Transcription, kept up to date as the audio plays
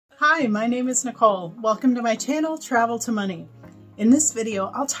Hi, my name is Nicole. Welcome to my channel, Travel to Money. In this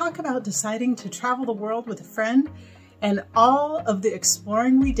video, I'll talk about deciding to travel the world with a friend and all of the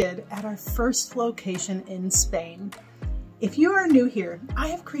exploring we did at our first location in Spain. If you are new here, I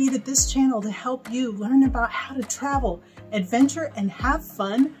have created this channel to help you learn about how to travel, adventure, and have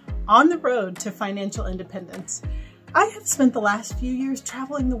fun on the road to financial independence. I have spent the last few years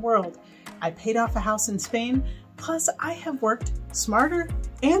traveling the world. I paid off a house in Spain, plus I have worked smarter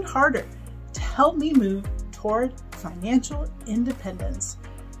and harder to help me move toward financial independence.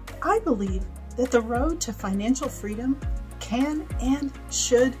 I believe that the road to financial freedom can and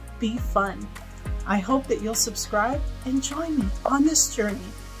should be fun. I hope that you'll subscribe and join me on this journey,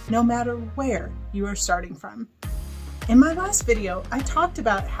 no matter where you are starting from. In my last video, I talked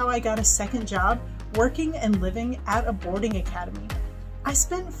about how I got a second job working and living at a boarding academy. I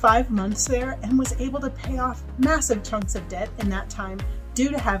spent 5 months there and was able to pay off massive chunks of debt in that time due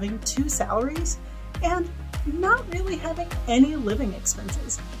to having 2 salaries and not really having any living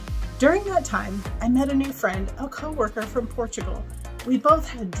expenses. During that time, I met a new friend, a co-worker from Portugal. We both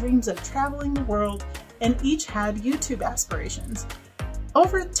had dreams of traveling the world and each had YouTube aspirations.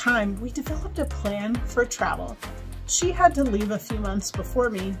 Over time, we developed a plan for travel. She had to leave a few months before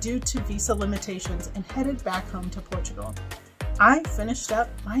me due to visa limitations and headed back home to Portugal. I finished up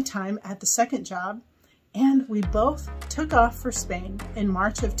my time at the second job and we both took off for Spain in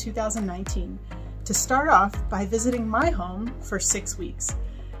March of 2019 to start off by visiting my home for 6 weeks.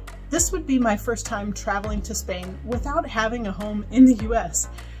 This would be my first time traveling to Spain without having a home in the US.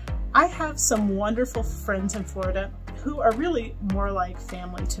 I have some wonderful friends in Florida who are really more like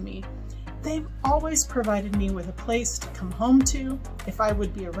family to me. They've always provided me with a place to come home to if I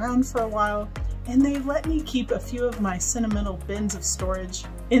would be around for a while, and they let me keep a few of my sentimental bins of storage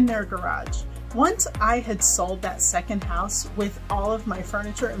in their garage. Once I had sold that second house with all of my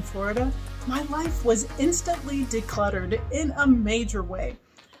furniture in Florida, my life was instantly decluttered in a major way.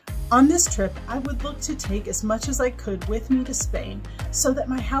 On this trip, I would look to take as much as I could with me to Spain so that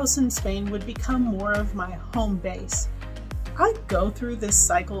my house in Spain would become more of my home base. I go through this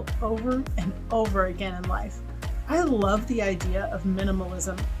cycle over and over again in life. I love the idea of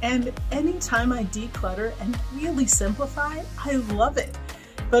minimalism, and anytime I declutter and really simplify, I love it.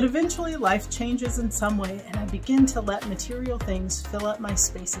 But eventually life changes in some way and I begin to let material things fill up my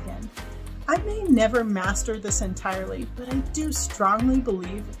space again. I may never master this entirely, but I do strongly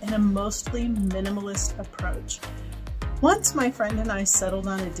believe in a mostly minimalist approach. Once my friend and I settled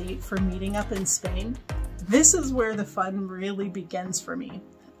on a date for meeting up in Spain, this is where the fun really begins for me.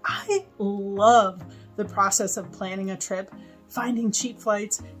 I love the process of planning a trip, finding cheap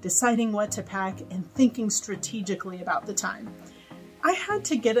flights, deciding what to pack, and thinking strategically about the time. I had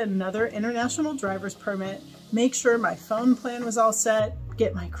to get another international driver's permit, make sure my phone plan was all set,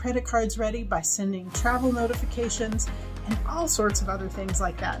 get my credit cards ready by sending travel notifications, and all sorts of other things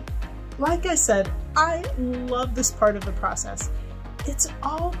like that. Like I said, I love this part of the process. It's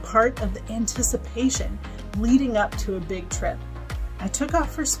all part of the anticipation leading up to a big trip. I took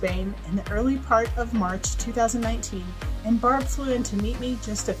off for Spain in the early part of March 2019 and Barb flew in to meet me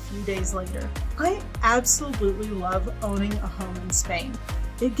just a few days later. I absolutely love owning a home in Spain.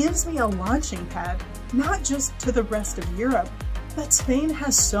 It gives me a launching pad, not just to the rest of Europe, but Spain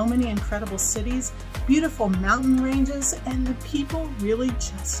has so many incredible cities, beautiful mountain ranges, and the people really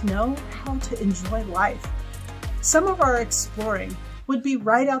just know how to enjoy life. Some of our exploring would be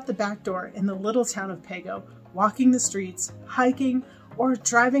right out the back door in the little town of Pego, walking the streets, hiking, or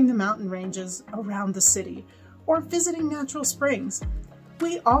driving the mountain ranges around the city, or visiting natural springs.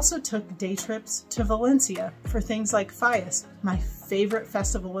 We also took day trips to Valencia for things like Fallas, my favorite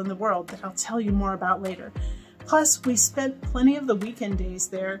festival in the world that I'll tell you more about later. Plus, we spent plenty of the weekend days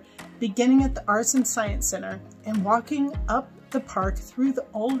there, beginning at the Arts and Science Center and walking up the park through the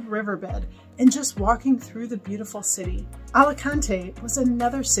old riverbed and just walking through the beautiful city. Alicante was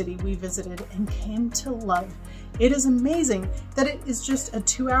another city we visited and came to love. It is amazing that it is just a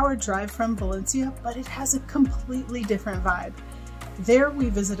 2-hour drive from Valencia, but it has a completely different vibe. There we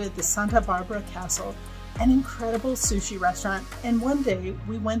visited the Santa Barbara Castle, an incredible sushi restaurant, and one day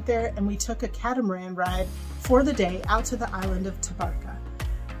we went there and we took a catamaran ride for the day out to the island of Tabarca.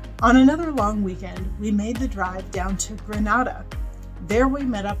 On another long weekend, we made the drive down to Granada. There we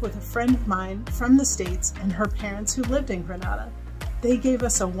met up with a friend of mine from the States and her parents who lived in Granada. They gave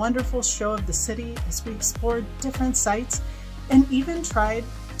us a wonderful show of the city as we explored different sites and even tried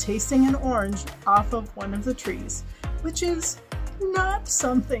tasting an orange off of one of the trees, which is not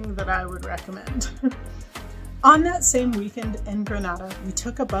something that I would recommend. On that same weekend in Granada, we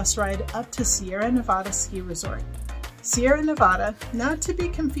took a bus ride up to Sierra Nevada Ski Resort. Sierra Nevada, not to be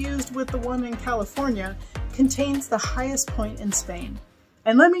confused with the one in California, contains the highest point in Spain.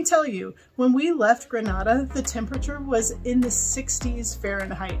 And let me tell you, when we left Granada, the temperature was in the 60s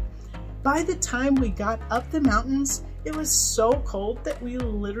Fahrenheit. By the time we got up the mountains, it was so cold that we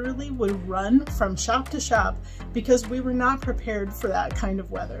literally would run from shop to shop because we were not prepared for that kind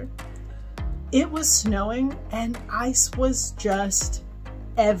of weather. It was snowing and ice was just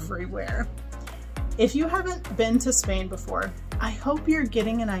everywhere. If you haven't been to Spain before, I hope you're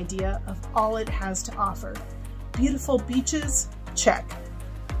getting an idea of all it has to offer. Beautiful beaches? Check.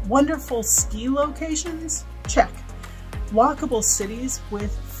 Wonderful ski locations? Check. Walkable cities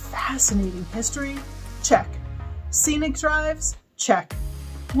with fascinating history? Check. Scenic drives? Check.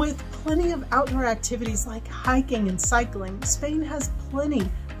 With plenty of outdoor activities like hiking and cycling, Spain has plenty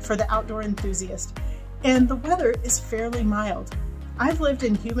for the outdoor enthusiast, and the weather is fairly mild. I've lived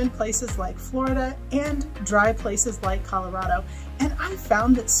in humid places like Florida and dry places like Colorado, and I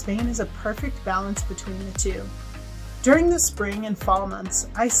found that Spain is a perfect balance between the two. During the spring and fall months,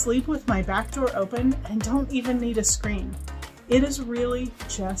 I sleep with my back door open and don't even need a screen. It is really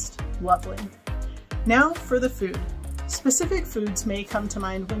just lovely. Now for the food. Specific foods may come to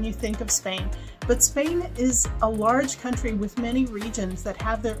mind when you think of Spain, but Spain is a large country with many regions that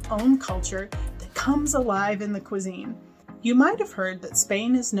have their own culture that comes alive in the cuisine. You might have heard that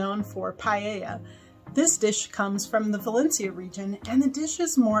Spain is known for paella. This dish comes from the Valencia region, and the dish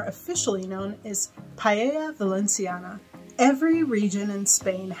is more officially known as paella valenciana. Every region in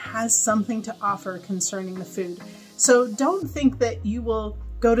Spain has something to offer concerning the food, so don't think that you will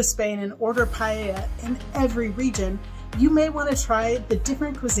go to Spain and order paella in every region. You may want to try the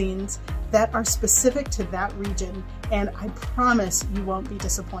different cuisines that are specific to that region, and I promise you won't be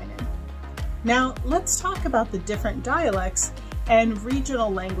disappointed. Now, let's talk about the different dialects and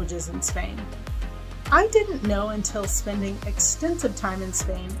regional languages in Spain. I didn't know until spending extensive time in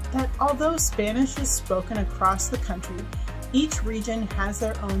Spain that although Spanish is spoken across the country, each region has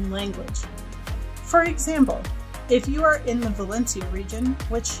their own language. For example, if you are in the Valencia region,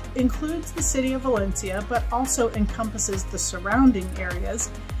 which includes the city of Valencia but also encompasses the surrounding areas,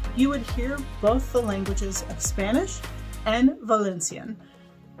 you would hear both the languages of Spanish and Valencian.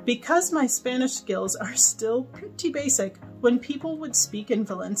 Because my Spanish skills are still pretty basic, when people would speak in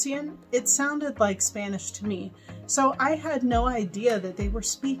Valencian, it sounded like Spanish to me, so I had no idea that they were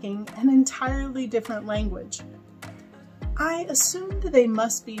speaking an entirely different language. I assumed they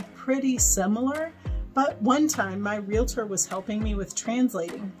must be pretty similar, but one time my realtor was helping me with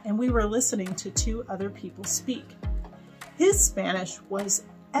translating, and we were listening to two other people speak. His Spanish was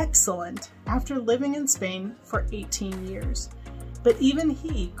excellent after living in Spain for 18 years. But even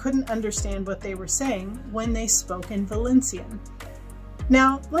he couldn't understand what they were saying when they spoke in Valencian.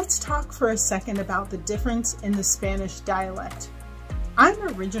 Now, let's talk for a second about the difference in the Spanish dialect. I'm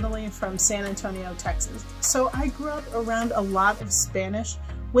originally from San Antonio, Texas, so I grew up around a lot of Spanish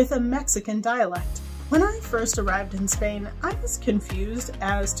with a Mexican dialect. When I first arrived in Spain, I was confused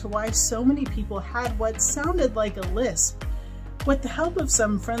as to why so many people had what sounded like a lisp. With the help of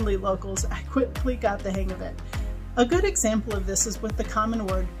some friendly locals, I quickly got the hang of it. A good example of this is with the common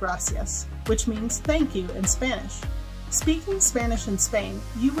word gracias, which means thank you in Spanish. Speaking Spanish in Spain,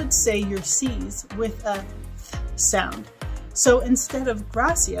 you would say your C's with a th sound. So instead of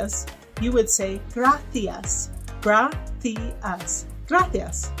gracias, you would say gracias, gracias,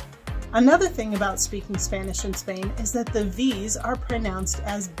 gracias. Another thing about speaking Spanish in Spain is that the V's are pronounced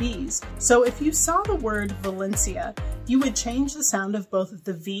as B's. So if you saw the word Valencia, you would change the sound of both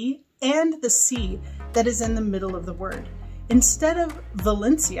the V and the C that is in the middle of the word. Instead of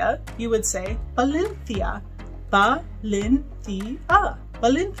Valencia, you would say Valencia, Valencia,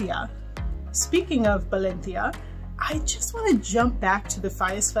 Valencia. Speaking of Valencia, I just want to jump back to the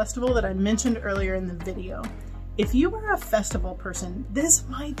Fallas Festival that I mentioned earlier in the video. If you are a festival person, this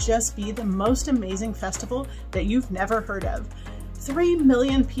might just be the most amazing festival that you've never heard of. 3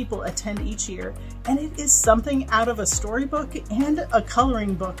 million people attend each year, and it is something out of a storybook and a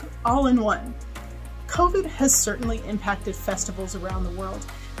coloring book all in one. COVID has certainly impacted festivals around the world,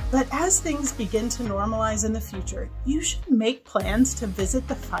 but as things begin to normalize in the future, you should make plans to visit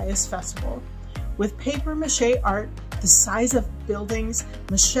the Fallas Festival. With papier-mâché art the size of buildings,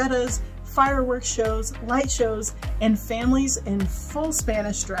 machetas, fireworks shows, light shows, and families in full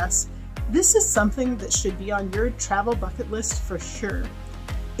Spanish dress, this is something that should be on your travel bucket list for sure.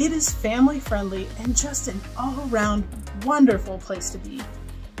 It is family-friendly and just an all-around wonderful place to be.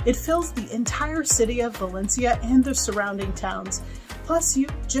 It fills the entire city of Valencia and the surrounding towns. Plus, you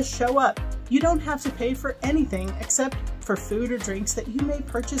just show up. You don't have to pay for anything except for food or drinks that you may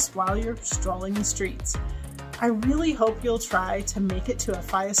purchase while you're strolling the streets. I really hope you'll try to make it to a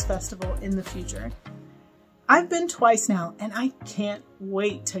FIAS festival in the future. I've been twice now, and I can't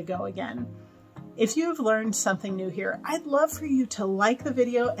wait to go again. If you have learned something new here, I'd love for you to like the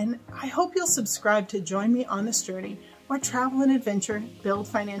video, and I hope you'll subscribe to join me on this journey where travel and adventure build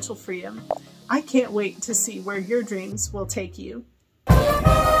financial freedom. I can't wait to see where your dreams will take you.